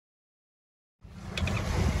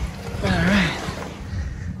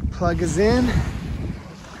Plug is in.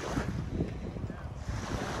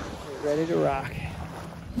 We're ready to rock.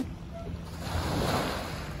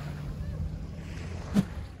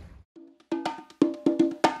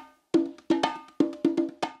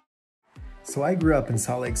 So I grew up in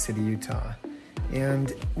Salt Lake City, Utah,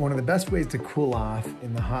 and one of the best ways to cool off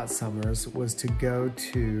in the hot summers was to go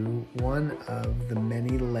to one of the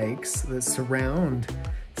many lakes that surround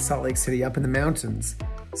Salt Lake City up in the mountains.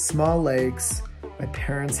 Small lakes. My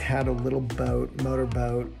parents had a little boat,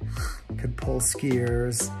 motorboat, could pull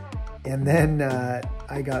skiers. And then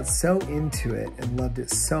I got so into it and loved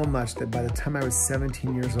it so much that by the time I was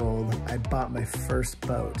 17 years old, I bought my first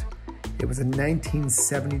boat. It was a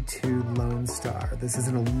 1972 Lone Star. This is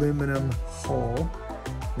an aluminum hull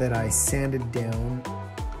that I sanded down,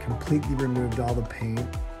 completely removed all the paint,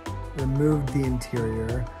 removed the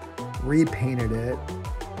interior, repainted it,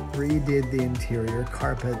 redid the interior,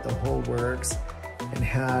 carpet, the whole works, and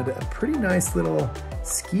had a pretty nice little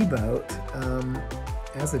ski boat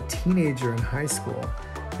as a teenager in high school.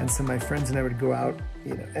 And so my friends and I would go out,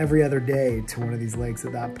 every other day to one of these lakes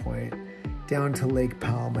at that point, down to Lake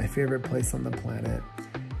Powell, my favorite place on the planet.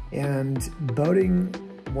 And boating,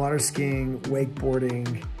 water skiing,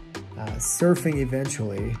 wakeboarding, surfing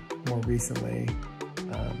eventually, more recently,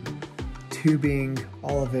 tubing,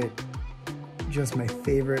 all of it, just my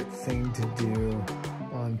favorite thing to do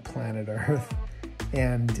on planet Earth.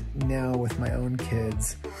 And now with my own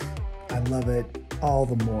kids, I love it all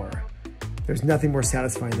the more. There's nothing more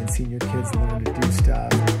satisfying than seeing your kids learn to do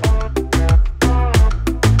stuff.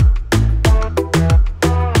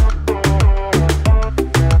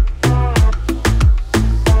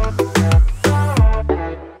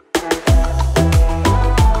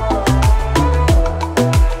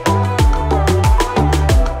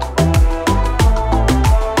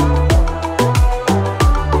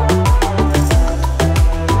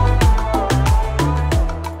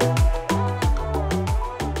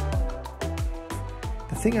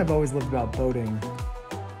 The thing I've always loved about boating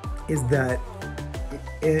is that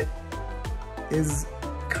it is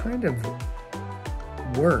kind of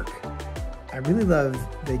work. I really love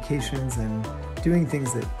vacations and doing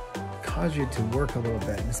things that cause you to work a little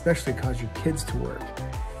bit, and especially cause your kids to work.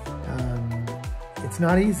 It's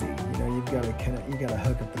not easy, you've got to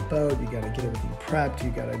hook up the boat, you got to get everything prepped,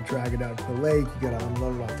 you got to drag it out to the lake, you got to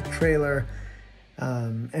unload it off the trailer,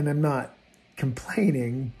 and I'm not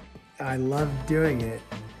complaining. I love doing it,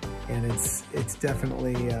 and it's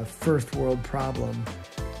definitely a first world problem,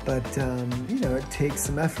 but it takes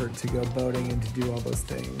some effort to go boating and to do all those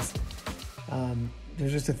things.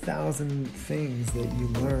 There's just 1,000 things that you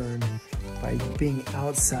learn by being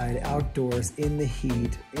outside, outdoors, in the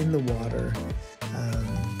heat, in the water,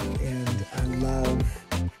 and I love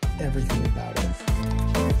everything about it.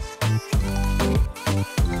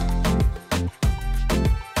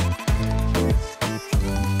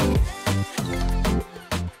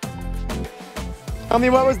 Tell me,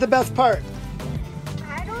 what was the best part?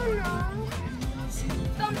 I don't know.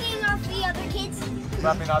 Bumping off the other kids.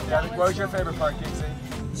 Bumping off the other. What was your favorite part, Kixie?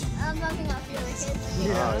 Bumping off the other kids.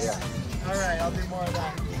 Oh, yeah. All right, I'll do more of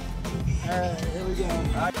that. All right, here we go.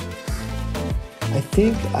 I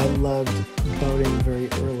think I loved boating very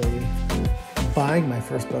early. Buying my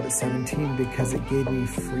first boat at 17 because it gave me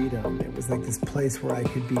freedom. It was like this place where I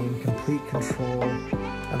could be in complete control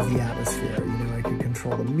of the atmosphere. I could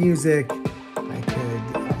control the music. I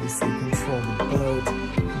could obviously control the boat,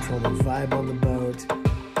 control the vibe on the boat,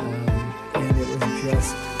 and it was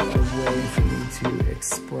just a way for me to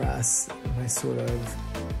express my sort of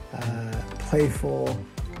playful,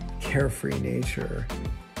 carefree nature.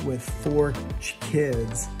 With 4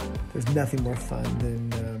 kids, there's nothing more fun than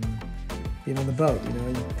being on the boat.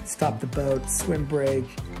 You stop the boat, swim break,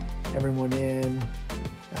 everyone in,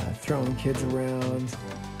 throwing kids around,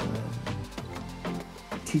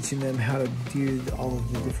 teaching them how to do all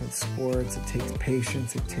of the different sports. It takes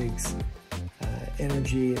patience, it takes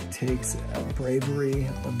energy, it takes bravery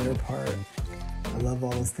on their part. I love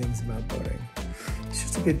all those things about boating. It's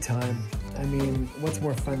just a good time. I mean, what's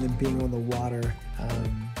more fun than being on the water?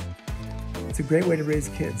 It's a great way to raise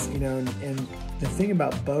kids, and the thing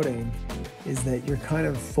about boating is that you're kind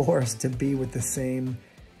of forced to be with the same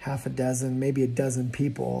half a dozen, maybe a dozen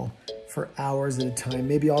people for hours at a time,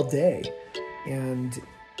 maybe all day. And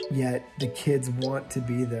yet the kids want to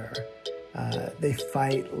be there. They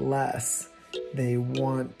fight less. They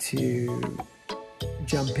want to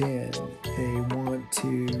jump in. They want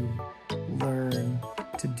to learn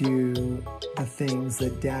to do the things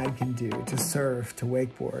that dad can do, to surf, to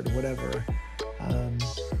wakeboard, whatever.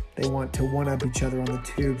 They want to one-up each other on the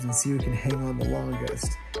tubes and see who can hang on the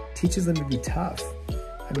longest. Teaches them to be tough.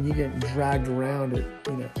 I mean, you're getting dragged around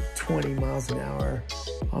at, 20 miles an hour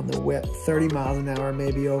on the whip, 30 miles an hour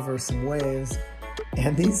maybe over some waves.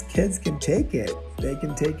 And these kids can take it. They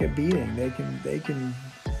can take a beating. They can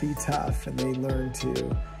be tough, and they learn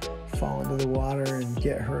to fall into the water and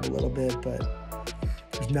get hurt a little bit, but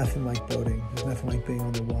there's nothing like boating. There's nothing like being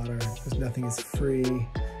on the water. There's nothing as free.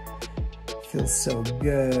 It feels so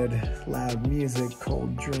good. Loud music,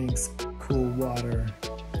 cold drinks, cool water.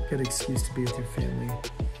 Good excuse to be with your family.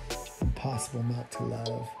 Impossible not to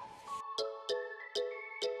love.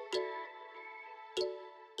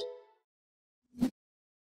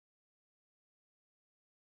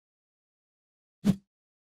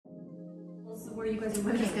 Where you guys,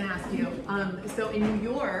 I'm just gonna ask you. So in New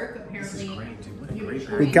York, apparently,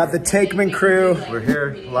 We got the Taekman crew. We're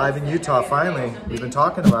here live in Utah finally. We've been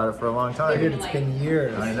talking about it for a long time. Dude, it's been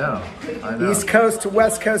years. I know. East Coast to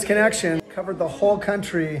West Coast connection. Covered the whole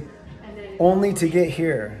country only to get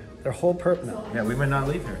here. Their whole purpose. No. Yeah, we might not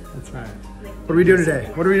leave here. That's right. What are we doing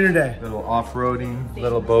today? What are we doing today? Little off-roading,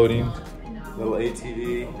 little boating, little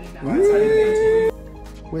ATV.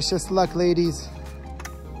 Wish us luck, ladies.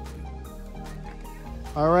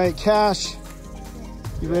 All right, Cash.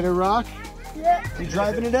 You ready to rock? Yeah. You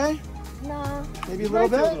driving today? No. Maybe a little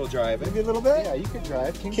bit? A little driving. Maybe a little bit? Yeah, you can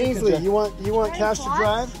drive. Kingsley, you want Cash to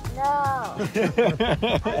drive? No. I have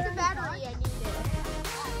a battery. I need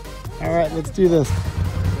it. All right, let's do this.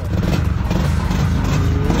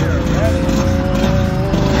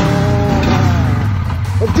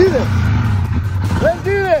 Let's do this. Let's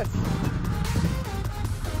do this.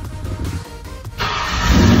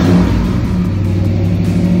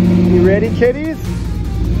 You ready, kitties?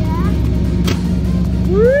 Yeah.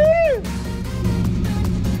 Woo!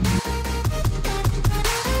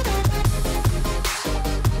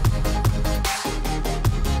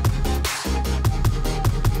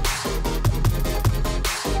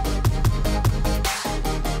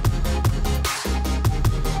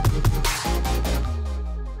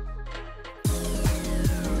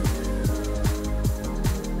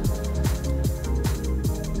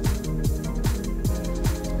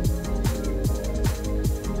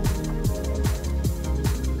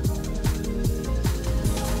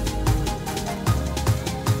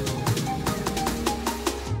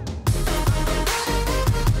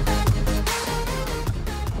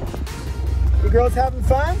 You girls having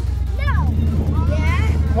fun? No. Yeah.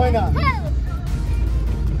 Why not?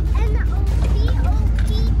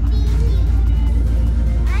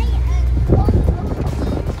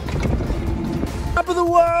 Top of the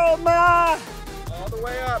world, Ma! All the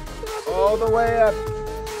way up. All the way up.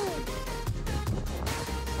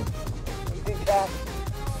 What do you think, Kat?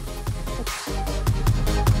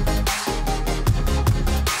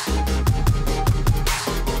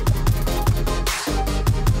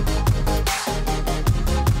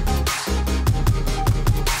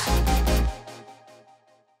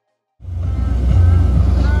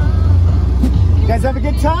 You guys have a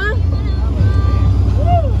good time?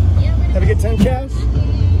 Woo! Have a good time, Cash?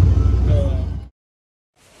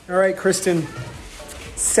 All right, Kristen,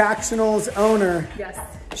 Sactional's owner. yes.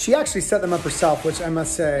 She actually set them up herself, which I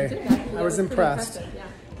must say, I was impressed. Yeah.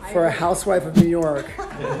 For a housewife of New York.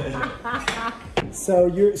 So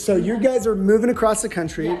you guys are moving across the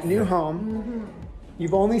country, Yes. new home.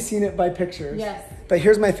 You've only seen it by pictures. Yes. But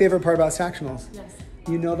here's my favorite part about Sactionals. Yes.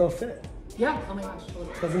 You know they'll fit. Yeah. Oh my gosh. Totally.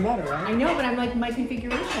 Doesn't matter, right? I know, but I'm like, my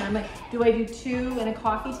configuration. I'm like, do I do 2 and a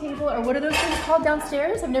coffee table, or what are those things called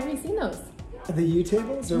downstairs? I've never even seen those. The U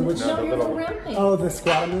tables or which? No, your little round thing. Oh, the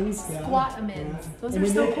squatmans. Yeah. Squatmans. Those And are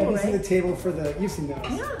then so have cool, you seen right? the table for the? You've seen those.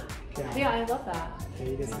 Yeah. Yeah. Yeah, I love that. Yeah,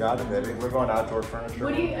 you just- Got it, baby. We're going outdoor furniture.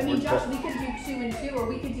 What do you, I mean, Josh, we could do 2 and 2, or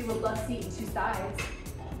we could do a love seat and 2 sides.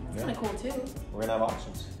 It's kind of cool too. We're gonna have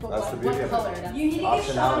options. But That's the what beauty of color? it. That's- You need to get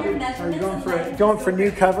Shawn your Are measurements. you going and for like- going for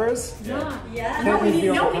new covers? Yeah. Yeah. No, we Can't need, be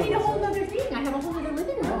no, on we need a purpose. whole other thing. I have a whole other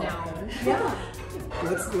living room now. Yeah.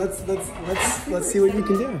 Let's see what you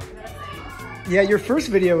can do. Yeah, your first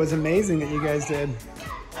video was amazing that you guys did.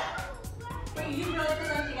 Wait, you really put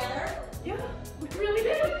them together? Yeah, we really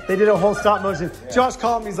did. They did a whole stop motion. Josh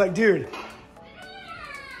called me. He's like, dude,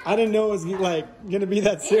 I didn't know it was like gonna be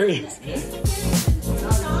that serious.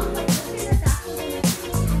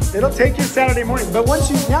 It'll take you Saturday morning, but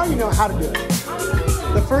now you know how to do it.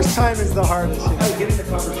 The first time is the hardest. You know? Getting the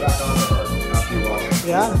covers back on after you wash them.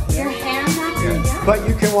 Yeah, Your hands actually. Yeah. but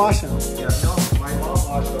you can wash them. Yeah, no, my mom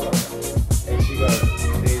washed them. And she goes,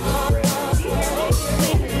 these are brand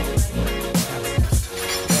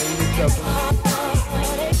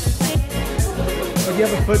Oh, do you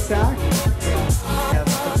have a foot sack? Yeah,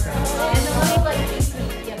 the foot sack. And the little like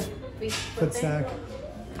foot Foot sack.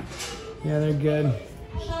 Yeah, they're good.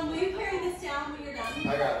 Shawn, will you carry this down when you're done?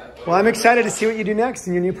 I got it. Well, I'm excited to see what you do next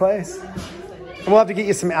in your new place. And we'll have to get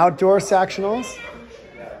you some outdoor sectionals.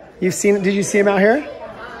 You've seen it? Did you see them out here? No,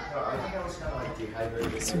 I think I was kind of like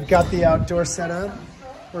dehydrated. So we've got the outdoor setup.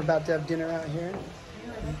 We're about to have dinner out here.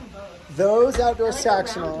 Those outdoor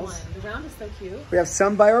sectionals. The round is so cute. We have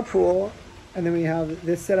some by our pool, and then we have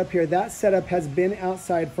this setup here. That setup has been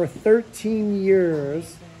outside for 13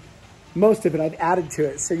 years. Most of it I've added to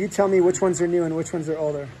it. So you tell me which ones are new and which ones are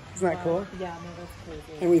older. Isn't that cool? Yeah, no, that's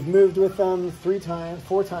crazy. And we've moved with them 4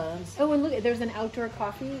 times. Oh, and look, there's an outdoor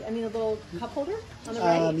coffee. I mean, a little cup holder on the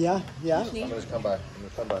right. Yeah. I'm gonna just come by. I'm gonna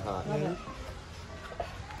come by hot.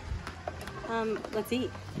 Let's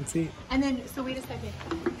eat. Let's see. And then, so wait a second.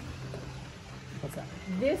 What's that?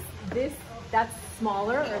 This, that's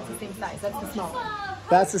smaller, or it's the same size? That's the smaller.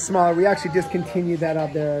 That's the smaller. We actually discontinued that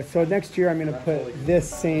out there. So next year I'm going to put this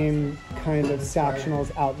same kind of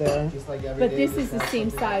sectionals out there. Just like every But day this is the same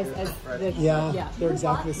size as the. Yeah, they're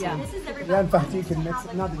exactly the same. Yeah. Yeah, in fact, you can mix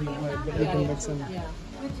it. Not that you would, but you can mix them. Yeah.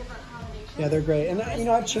 Yeah, they're great. And you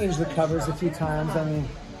know, I've changed the covers a few times. I mean,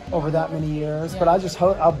 over that many years. But I just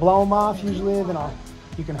I'll blow them off usually. Then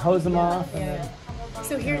you can hose them off. And then,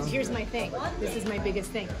 So here's my thing. This is my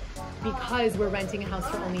biggest thing. Because we're renting a house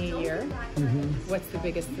for only a year, what's the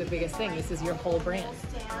biggest thing? This is your whole brand.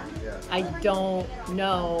 I don't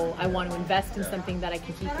know. I want to invest in something that I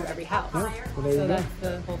can keep through every house. well, there you So go. that's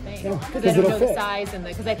the whole thing. Yeah, Because 'cause I don't it'll know the fit. size and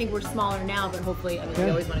because I think we're smaller now, but hopefully, I mean, we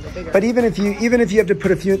always want to go bigger. But even if you have to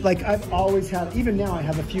put a few, like I've always had, even now I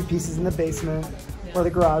have a few pieces in the basement or the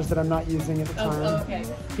garage that I'm not using at the time. Oh, okay.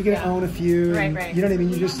 You can own a few. Right, and, right. You know what I mean?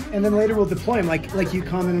 You just, and then later we'll deploy them. Like you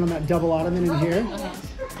commented on that double ottoman in here.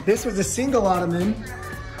 This was a single ottoman,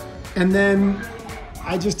 and then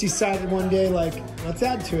I just decided one day, like, let's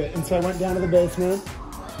add to it. And so I went down to the basement,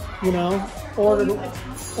 you know,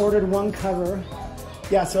 ordered one cover.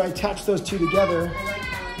 Yeah, so I attached those two together,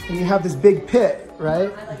 and you have this big pit,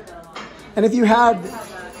 right? And if you had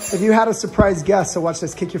a surprise guest, so watch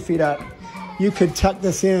this, kick your feet up, you could tuck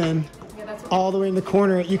this in all the way in the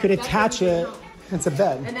corner. You could attach it. It's a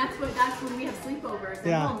bed. And that's when we have sleepovers at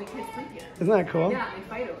Yeah. home. The kids sleep here. Isn't that cool? Yeah, they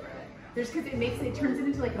fight over it. There's because it turns it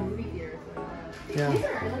into like a movie theater. Yeah. These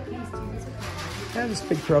are, I like these too. These are kind Yeah, just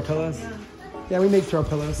big throw pillows. Yeah, we make throw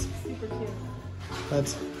pillows. of super cute.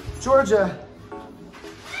 But Georgia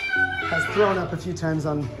has thrown up a few times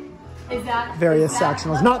on Is that various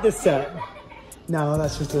sectionals. Not this set. No,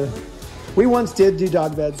 that's just a... We once did do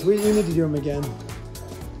dog beds. We need to do them again.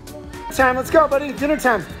 Time, let's go, buddy. Dinner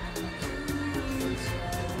time.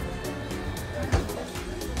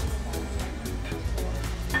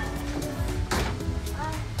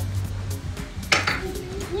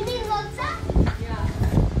 You mean Lovesac? Yeah.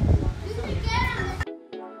 You can get on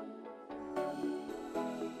it.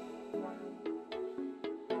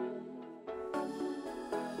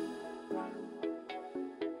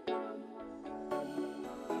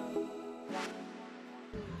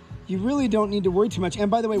 You really don't need to worry too much. And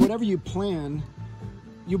by the way, whatever you plan,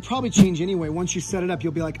 you'll probably change anyway. Once you set it up,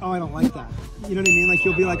 you'll be like, oh, I don't like that. You know what I mean? Like,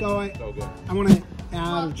 you'll be like, oh, I want to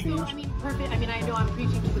add or change. So, I mean, perfect. I mean, I know I'm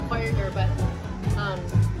preaching to the choir here, but,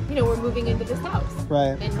 you know, we're moving into this house.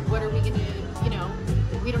 Right. And what are we going to, you know,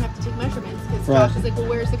 we don't have to take measurements because Right. Josh is like, well,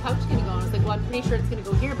 where's the couch going to go? And I was like, well, I'm pretty sure it's going to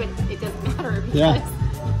go here, but it doesn't matter because Yeah.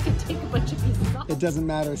 you can take a bunch of pieces off. It doesn't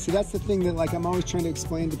matter. See, that's the thing that like I'm always trying to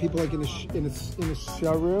explain to people like in a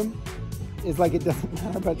showroom is like it doesn't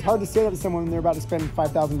matter, but it's hard to say that to someone when they're about to spend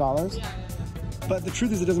 $5,000. Yeah. But the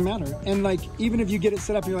truth is it doesn't matter. And like even if you get it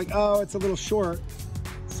set up and you're like, oh, it's a little short,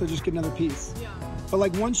 so just get another piece. Yeah. But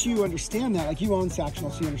like once you understand that, like you own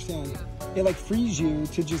sectional, so you understand, it like frees you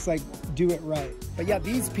to just like do it right. But yeah,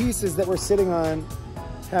 these pieces that we're sitting on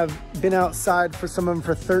have been outside for some of them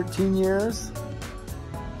for 13 years.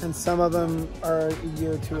 And some of them are a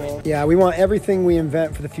year or two old. Yeah, we want everything we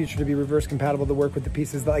invent for the future to be reverse compatible to work with the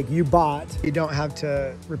pieces that like you bought. You don't have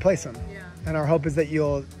to replace them. Yeah. And our hope is that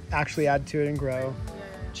you'll actually add to it and grow,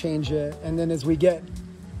 change it. And then as we get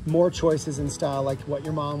more choices in style, like what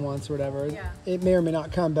your mom wants or whatever, Yeah. it may or may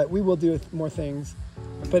not come, but we will do more things.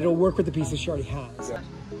 But it'll work with the pieces she already has.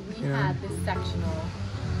 We had this sectional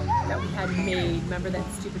that we had made. Remember that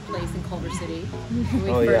stupid place in Culver City? When we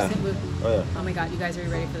Oh, yeah. moved? Oh, yeah. Oh my God, you guys are you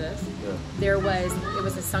ready for this? Yeah. It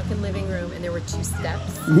was a sunken living room and there were 2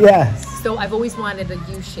 steps. Yes. So I've always wanted a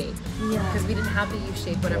U shape because we didn't have the U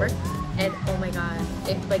shape, whatever. And oh my God,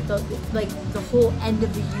 it like the whole end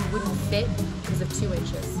of the U wouldn't fit because of 2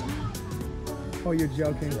 inches. Oh, you're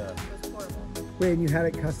joking. It was horrible. Wait, and you had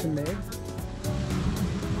it custom made?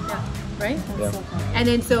 Yeah, right? Yeah. And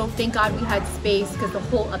then so thank God we had space because the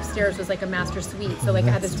whole upstairs was like a master suite. So like I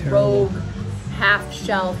had this That's terrible. rogue half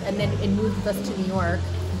shelf, and then it moved with us to New York,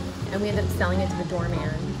 and we ended up selling it to the doorman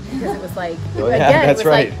because it was like, again, it was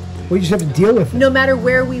like, Well, you just have to deal with it. no matter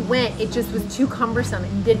where we went, it just was too cumbersome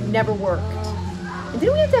and never worked. And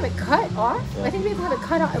didn't we have to have it cut off? I think we had to have it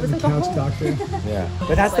cut off. It was like a Couch whole... doctor. Yeah,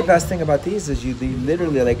 but that's the best thing about these is you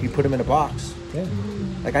literally like you put them in a box. Yeah.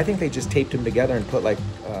 Like I think they just taped them together and put like.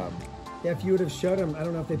 Yeah, if you would have showed them, I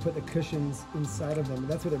don't know if they put the cushions inside of them, but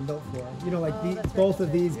that's what they're built for. You know, like both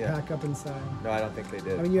of these pack up inside. No, I don't think they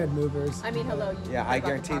did. I mean, you had movers. I mean, hello. Yeah, I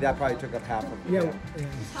guarantee that probably took up half of it. Yeah.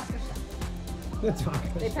 The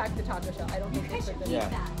taco. They packed the taco shell. I don't think they put the...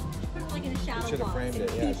 Yeah. Put it like in a shadow Should have box framed and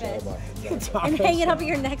it. Yeah, keep shadow it. box. Exactly. And hang it up at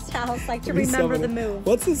your next house, like to remember the move.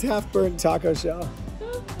 What's this half-burnt taco shell?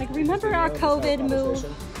 Like remember our COVID move.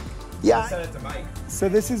 Yeah. Send it to Mike. So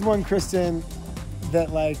this is one, Kristen,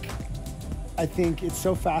 that like, I think it's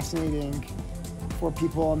so fascinating for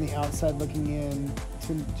people on the outside looking in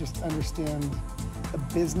to just understand the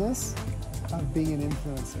business of being an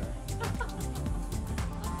influencer.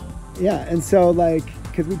 Yeah, and so like,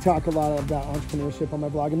 because we talk a lot about entrepreneurship on my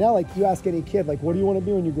blog, and now like you ask any kid, like, what do you want to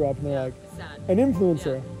do when you grow up? And they're like, an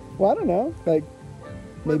influencer. Yeah. Well, I don't know. Like,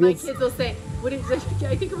 Well, maybe my it's... kids will say, "What is?"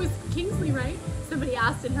 I think it was Kingsley, right? Somebody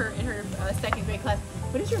asked in her second grade class,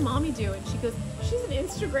 "What does your mommy do?" And she goes, "She's an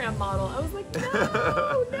Instagram model." I was like,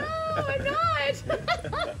 "No, I'm not."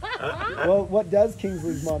 Well, what does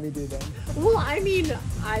Kingsley's mommy do then? Well, I mean,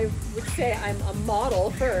 I would say I'm a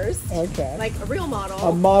model first, Okay. like a real model,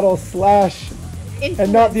 A model slash, influencer.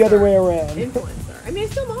 and not the other way around. Influencer. I mean, I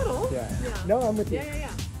still model. Yeah. No, I'm with you.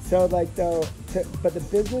 Yeah. So like though, but the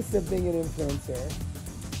business of being an influencer,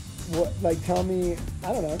 what, like tell me,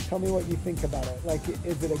 I don't know, tell me what you think about it. Like,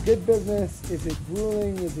 is it a good business? Is it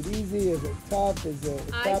grueling? Is it easy? Is it tough? Is it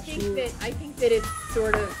a I think that it's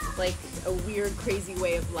sort of like a weird, crazy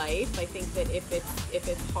way of life. I think that if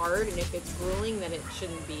it's hard and if it's grueling, then it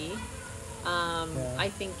shouldn't be. I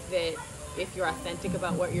think that if you're authentic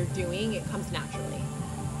about what you're doing, it comes naturally.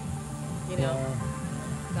 You know.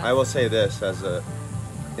 I will say this as a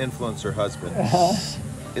influencer husband,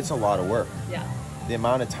 it's a lot of work. Yeah. The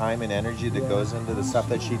amount of time and energy that goes into the stuff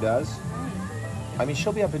that she does. I mean,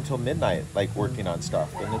 she'll be up until midnight, like working on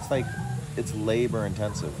stuff, and it's like, it's labor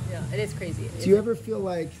intensive. Yeah, it is crazy. Do you ever feel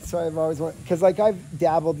like, so I've always wanted, because like I've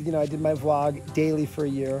dabbled, you know, I did my vlog daily for a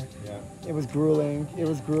year. Yeah. It was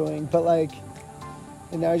grueling, but like,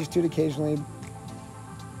 and now I just do it occasionally.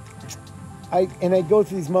 I go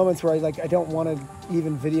through these moments where I don't want to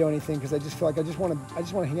even video anything because I just feel like I just want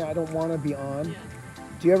to hang out. I don't want to be on. Yeah.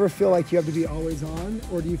 Do you ever feel like you have to be always on,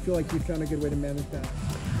 or do you feel like you found a good way to manage that?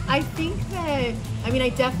 I think that, I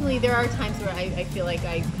mean, there are times where I feel like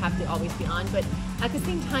I have to always be on, but at the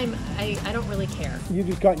same time, I don't really care. You've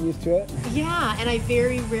just gotten used to it? Yeah, and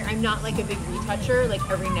I'm not like a big retoucher. Like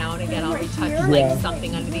every now and again I'll retouch like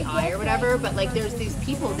something under the eye or whatever, but like there's these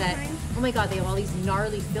people that, oh my God, they have all these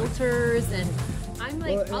gnarly filters, and I'm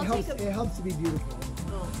like, well, it helps to be beautiful.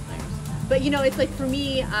 Oh, thanks. But you know, it's like for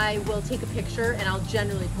me, I will take a picture and I'll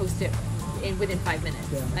generally post it within 5 minutes.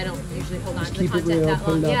 Yeah. I don't usually hold on to the content that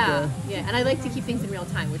long. Yeah, and I like to keep things in real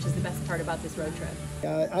time, which is the best part about this road trip.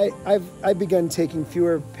 Yeah, I've begun taking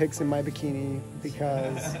fewer pics in my bikini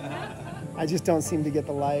because I just don't seem to get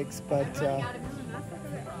the likes. But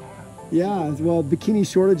yeah, well, bikini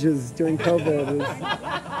shortages during COVID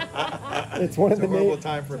it's one of the horrible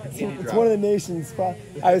time for a bikini drop. It's one of the nation's.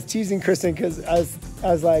 I was teasing Kristen because I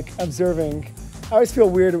was like observing. I always feel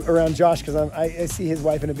weird around Josh because I see his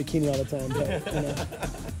wife in a bikini all the time. But, you know.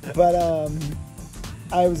 But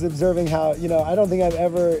I was observing how, you know, I don't think I've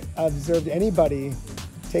ever observed anybody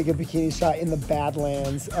take a bikini shot in the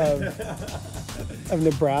Badlands of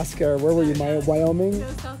Nebraska. Or where were you, Wyoming? No,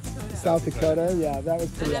 South Dakota. South Dakota, yeah, that was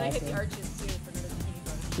pretty awesome. And then I hit the arches too for another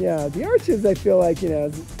bikini photo. Yeah, the arches, I feel like, you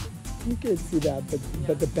know, you could see that,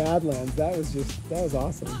 but the Badlands, that was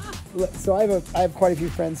awesome. So I have quite a few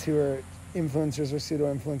friends who are influencers or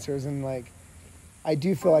pseudo-influencers, and like I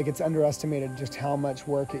do feel like it's underestimated just how much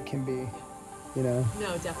work it can be, you know.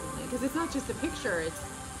 No, definitely, because it's not just a picture, it's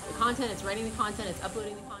the content, it's writing the content, it's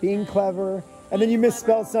uploading the content, being clever, and then you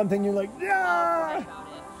misspell something, you're like, yeah.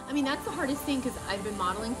 I mean, that's the hardest thing, because I've been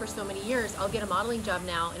modeling for so many years. I'll get a modeling job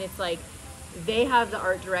now and it's like they have the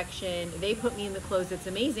art direction, they put me in the clothes, it's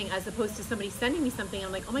amazing, as opposed to somebody sending me something and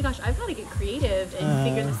I'm like, oh my gosh, I've got to get creative and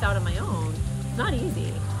figure this out on my own. It's not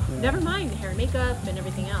easy. Yeah. Never mind the hair and makeup and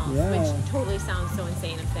everything else, which totally sounds so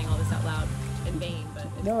insane. I'm saying all this out loud and vain, but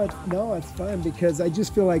it's it's fun because I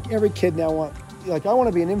just feel like every kid now I want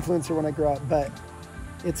to be an influencer when I grow up, but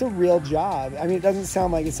it's a real job. I mean, it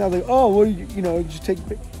sounds like, oh, well, you know, just take,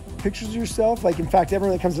 pictures of yourself. Like, in fact,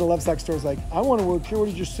 everyone that comes to the Lovesac store is like, I want to work here. What,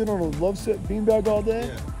 did you just sit on a Lovesac beanbag all day?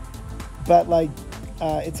 Yeah. But like,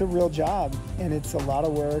 it's a real job, and it's a lot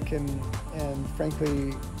of work, and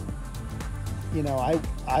frankly, you know,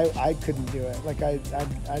 I couldn't do it. Like,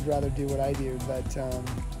 I'd rather do what I do. But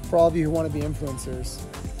for all of you who want to be influencers,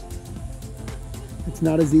 it's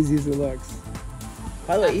not as easy as it looks.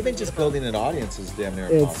 By the way, even just building an audience is damn near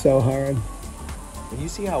impossible. It's so hard. When you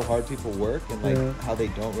see how hard people work and like Yeah. how they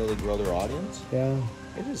don't really grow their audience, Yeah.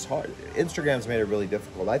 it is hard. Instagram's made it really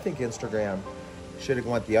difficult. I think Instagram should have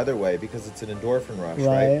went the other way because it's an endorphin rush,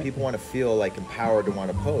 right? People want to feel like empowered to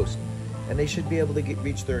want to post, and they should be able to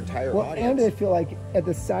reach their entire audience. And I feel like at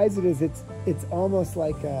the size it is, it's almost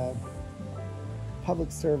like a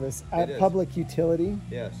public service, public utility.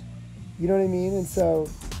 Yes. You know what I mean? And so,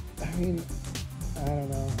 I mean, I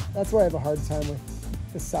don't know. That's why I have a hard time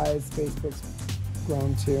with the size Facebook's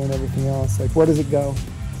grown to and everything else. Like, where does it go?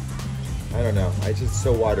 I don't know. It's just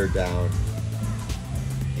so watered down.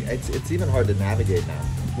 It's even hard to navigate now.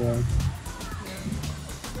 Yeah.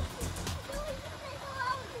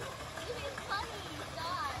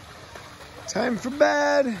 Time for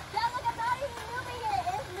bed. Dad, look, I'm not even moving it.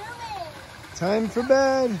 It's moving. Time for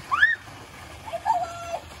bed.